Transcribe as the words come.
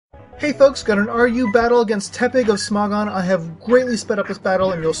Hey folks, got an RU battle against Tepig of Smogon. I have greatly sped up this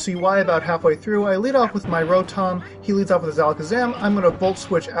battle, and you'll see why about halfway through. I lead off with my Rotom, he leads off with his Alakazam. I'm going to Volt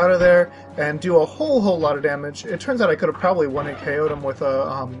Switch out of there and do a whole lot of damage. It turns out I could have probably 1-hit KO'd him with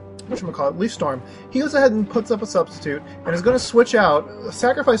a, Leaf Storm. He goes ahead and puts up a substitute, and is going to switch out,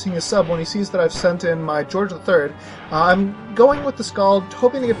 sacrificing his sub when he sees that I've sent in my George III. I'm going with the Scald,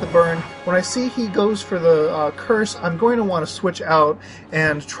 hoping to get the burn. When I see he goes for the Curse, I'm going to want to switch out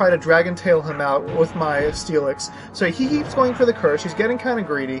and try to Dragon Tail him out with my Steelix. So he keeps going for the Curse. He's getting kind of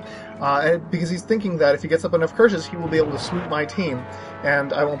greedy, because he's thinking that if he gets up enough Curses, he will be able to sweep my team,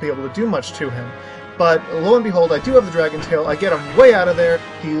 and I won't be able to do much to him. But lo and behold, I do have the Dragon Tail. I get him way out of there.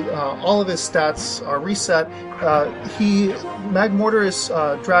 All of his stats are reset. Magmortar is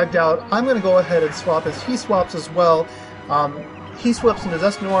dragged out. I'm going to go ahead and swap as he swaps as well. He swaps into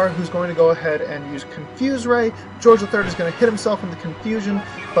Dusknoir, who's going to go ahead and use Confuse Ray. George III is going to hit himself in the Confusion,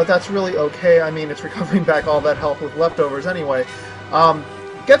 but that's really okay. I mean, it's recovering back all that health with leftovers anyway.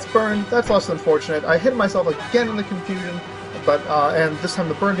 Gets burned. That's less than fortunate. I hit myself again in the Confusion. But and this time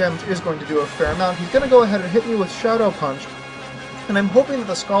the burn damage is going to do a fair amount. He's going to go ahead and hit me with Shadow Punch, and I'm hoping that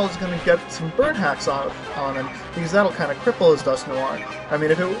the Scald is going to get some burn hacks on him, because that'll kind of cripple his Dusknoir. I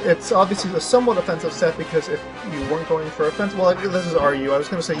mean, it's obviously a somewhat offensive set, because if you weren't going for offense, well, this is RU. I was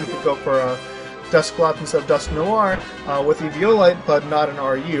going to say you could go for a Dusclops instead of Dusknoir with Eviolite, but not an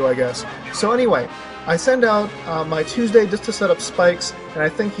RU, I guess. So anyway, I send out my Tuesday just to set up spikes, and I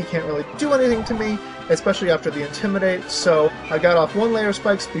think he can't really do anything to me, especially after the Intimidate, so I got off one layer of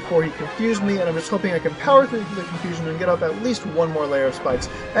spikes before he confused me, and I'm just hoping I can power through the confusion and get up at least one more layer of spikes.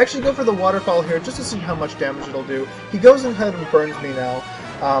 I actually go for the Waterfall here just to see how much damage it'll do. He goes ahead and burns me now,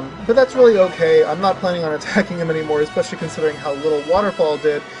 but that's really okay. I'm not planning on attacking him anymore, especially considering how little Waterfall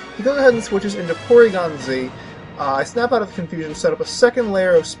did. He goes ahead and switches into Porygon-z. I snap out of the confusion, set up a second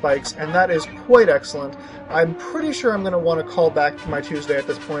layer of spikes, and that is quite excellent. I'm pretty sure I'm going to want to call back my Tuesday at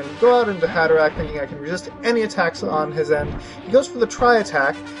this point and go out into Hatterack thinking I can resist any attacks on his end. He goes for the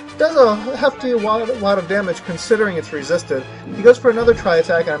Tri-Attack, does a hefty lot of damage considering it's resisted. He goes for another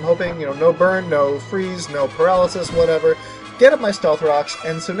Tri-Attack, and I'm hoping, no burn, no freeze, no paralysis, whatever. Get up my Stealth Rocks,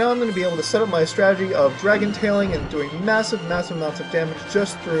 and so now I'm going to be able to set up my strategy of Dragon Tailing and doing massive amounts of damage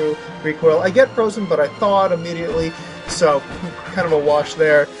just through recoil. I get frozen, but I thaw out immediately, so kind of a wash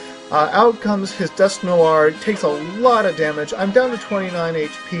there. Out comes his Dusknoir, takes a lot of damage. I'm down to 29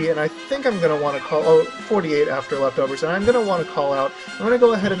 HP, and I think I'm going to want to call... 48 after leftovers, and I'm going to want to call out. I'm going to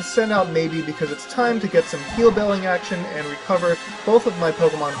go ahead and send out Maeby because it's time to get some heal belling action and recover. Both of my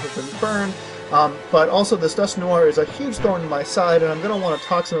Pokemon have been burned. But also this Dusknoir is a huge thorn in my side, and I'm going to want to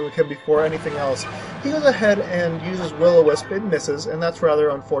Toxin him before anything else. He goes ahead and uses Will-O-Wisp. It misses, and that's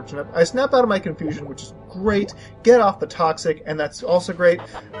rather unfortunate. I snap out of my Confusion, which is great, get off the Toxic, and that's also great.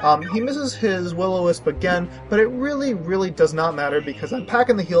 He misses his Will-O-Wisp again, but it really does not matter, because I'm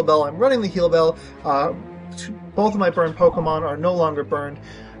packing the Heal Bell, I'm running the Heal Bell, both of my burned Pokemon are no longer burned.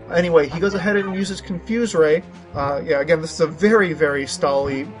 Anyway, he goes ahead and uses Confuse Ray. Again, this is a very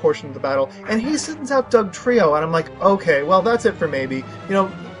stally portion of the battle. And he sends out Dugtrio, and I'm like, okay, well, that's it for Maeby.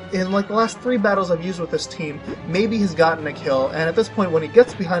 In like the last 3 battles I've used with this team, Maeby has gotten a kill, and at this point, when he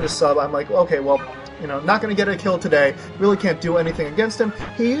gets behind a sub, I'm like, okay, well, not going to get a kill today, really can't do anything against him.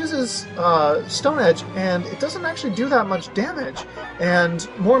 He uses Stone Edge, and it doesn't actually do that much damage. And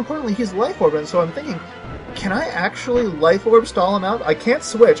more importantly, he's Life Orb, and so I'm thinking, can I actually Life Orb stall him out? I can't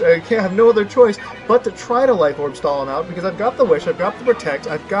switch. I have no other choice but to try to Life Orb stall him out, because I've got the Wish, I've got the Protect,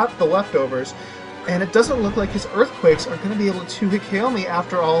 I've got the leftovers, and it doesn't look like his Earthquakes are going to be able to hit KO me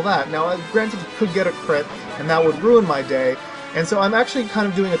after all that. Now, granted, he could get a crit, and that would ruin my day, and so I'm actually kind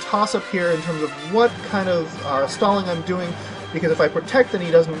of doing a toss-up here in terms of what kind of stalling I'm doing, because if I Protect, then he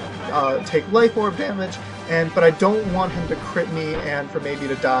doesn't take Life Orb damage, but I don't want him to crit me and for Maeby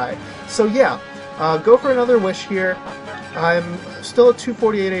to die. So yeah. Go for another Wish here. I'm still at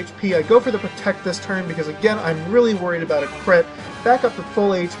 248 HP. I go for the Protect this turn because, again, I'm really worried about a crit. Back up to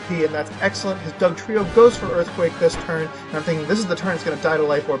full HP, and that's excellent. His Dugtrio goes for Earthquake this turn, and I'm thinking this is the turn it's going to die to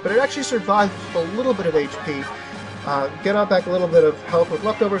Life Orb, but it actually survives with a little bit of HP. Get out back a little bit of health with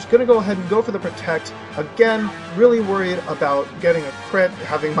leftovers. Gonna go ahead and go for the Protect. Again, really worried about getting a crit,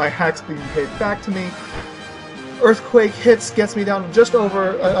 having my hacks being paid back to me. Earthquake hits, gets me down to just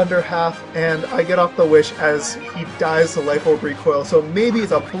under half, and I get off the Wish as he dies to Life Orb recoil. So Maeby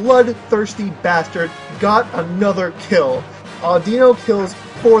is a bloodthirsty bastard, got another kill. Audino kills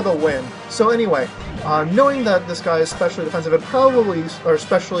for the win. So anyway, knowing that this guy is specially defensive and probably, or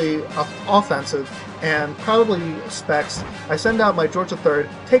especially offensive, and probably specs, I send out my George III,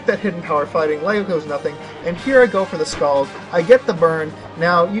 take that hidden power fighting, like it goes nothing, and here I go for the Scald. I get the burn.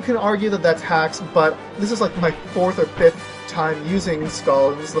 Now, you can argue that that's hacks, but this is like my 4th or 5th time using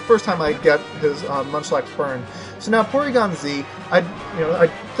Scald, and this is the first time I get his Munchlax burn. So now porygon-z, I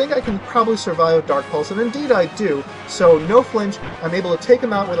think I can probably survive Dark Pulse, and indeed I do. So no flinch, I'm able to take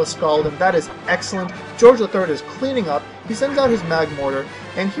him out with a Scald, and that is excellent. George III is cleaning up. He sends out his Mag Mortar,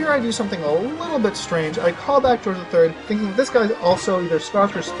 and here I do something a little bit strange. I call back George III, thinking that this guy's also either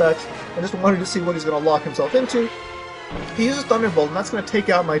Scarfed or Specs, and just wanted to see what he's going to lock himself into. He uses Thunderbolt, and that's going to take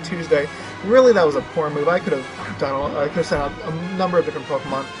out my Tuesday. Really, that was a poor move. I could have sent out a number of different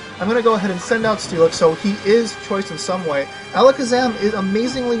Pokemon. I'm going to go ahead and send out Steelix, so he is choiced in some way. Alakazam is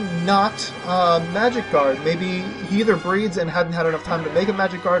amazingly not Magic Guard. Maybe he either breeds and hadn't had enough time to make a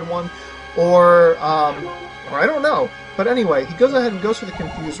Magic Guard one, or I don't know. But anyway, he goes ahead and goes for the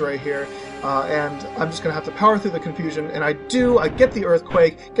Confuse Ray here, and I'm just going to have to power through the confusion, and I get the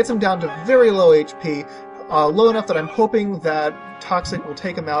Earthquake, gets him down to very low HP, low enough that I'm hoping that Toxic will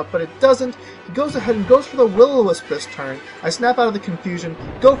take him out, but it doesn't. He goes ahead and goes for the Will-O-Wisp this turn. I snap out of the confusion,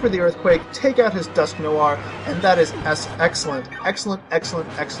 go for the Earthquake, take out his Dusk Noir, and that is excellent. Excellent, excellent,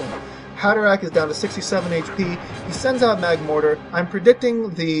 excellent. Hatterack is down to 67 HP. He sends out Mag Mortar. I'm predicting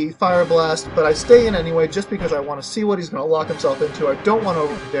the Fire Blast, but I stay in anyway just because I want to see what he's going to lock himself into. I don't want to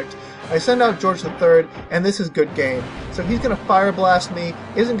overpredict. I send out George III, and this is good game. So he's going to Fire Blast me,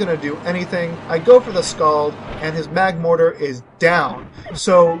 isn't going to do anything. I go for the Scald, and his Mag Mortar is down.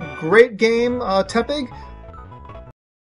 So great game, Tepig.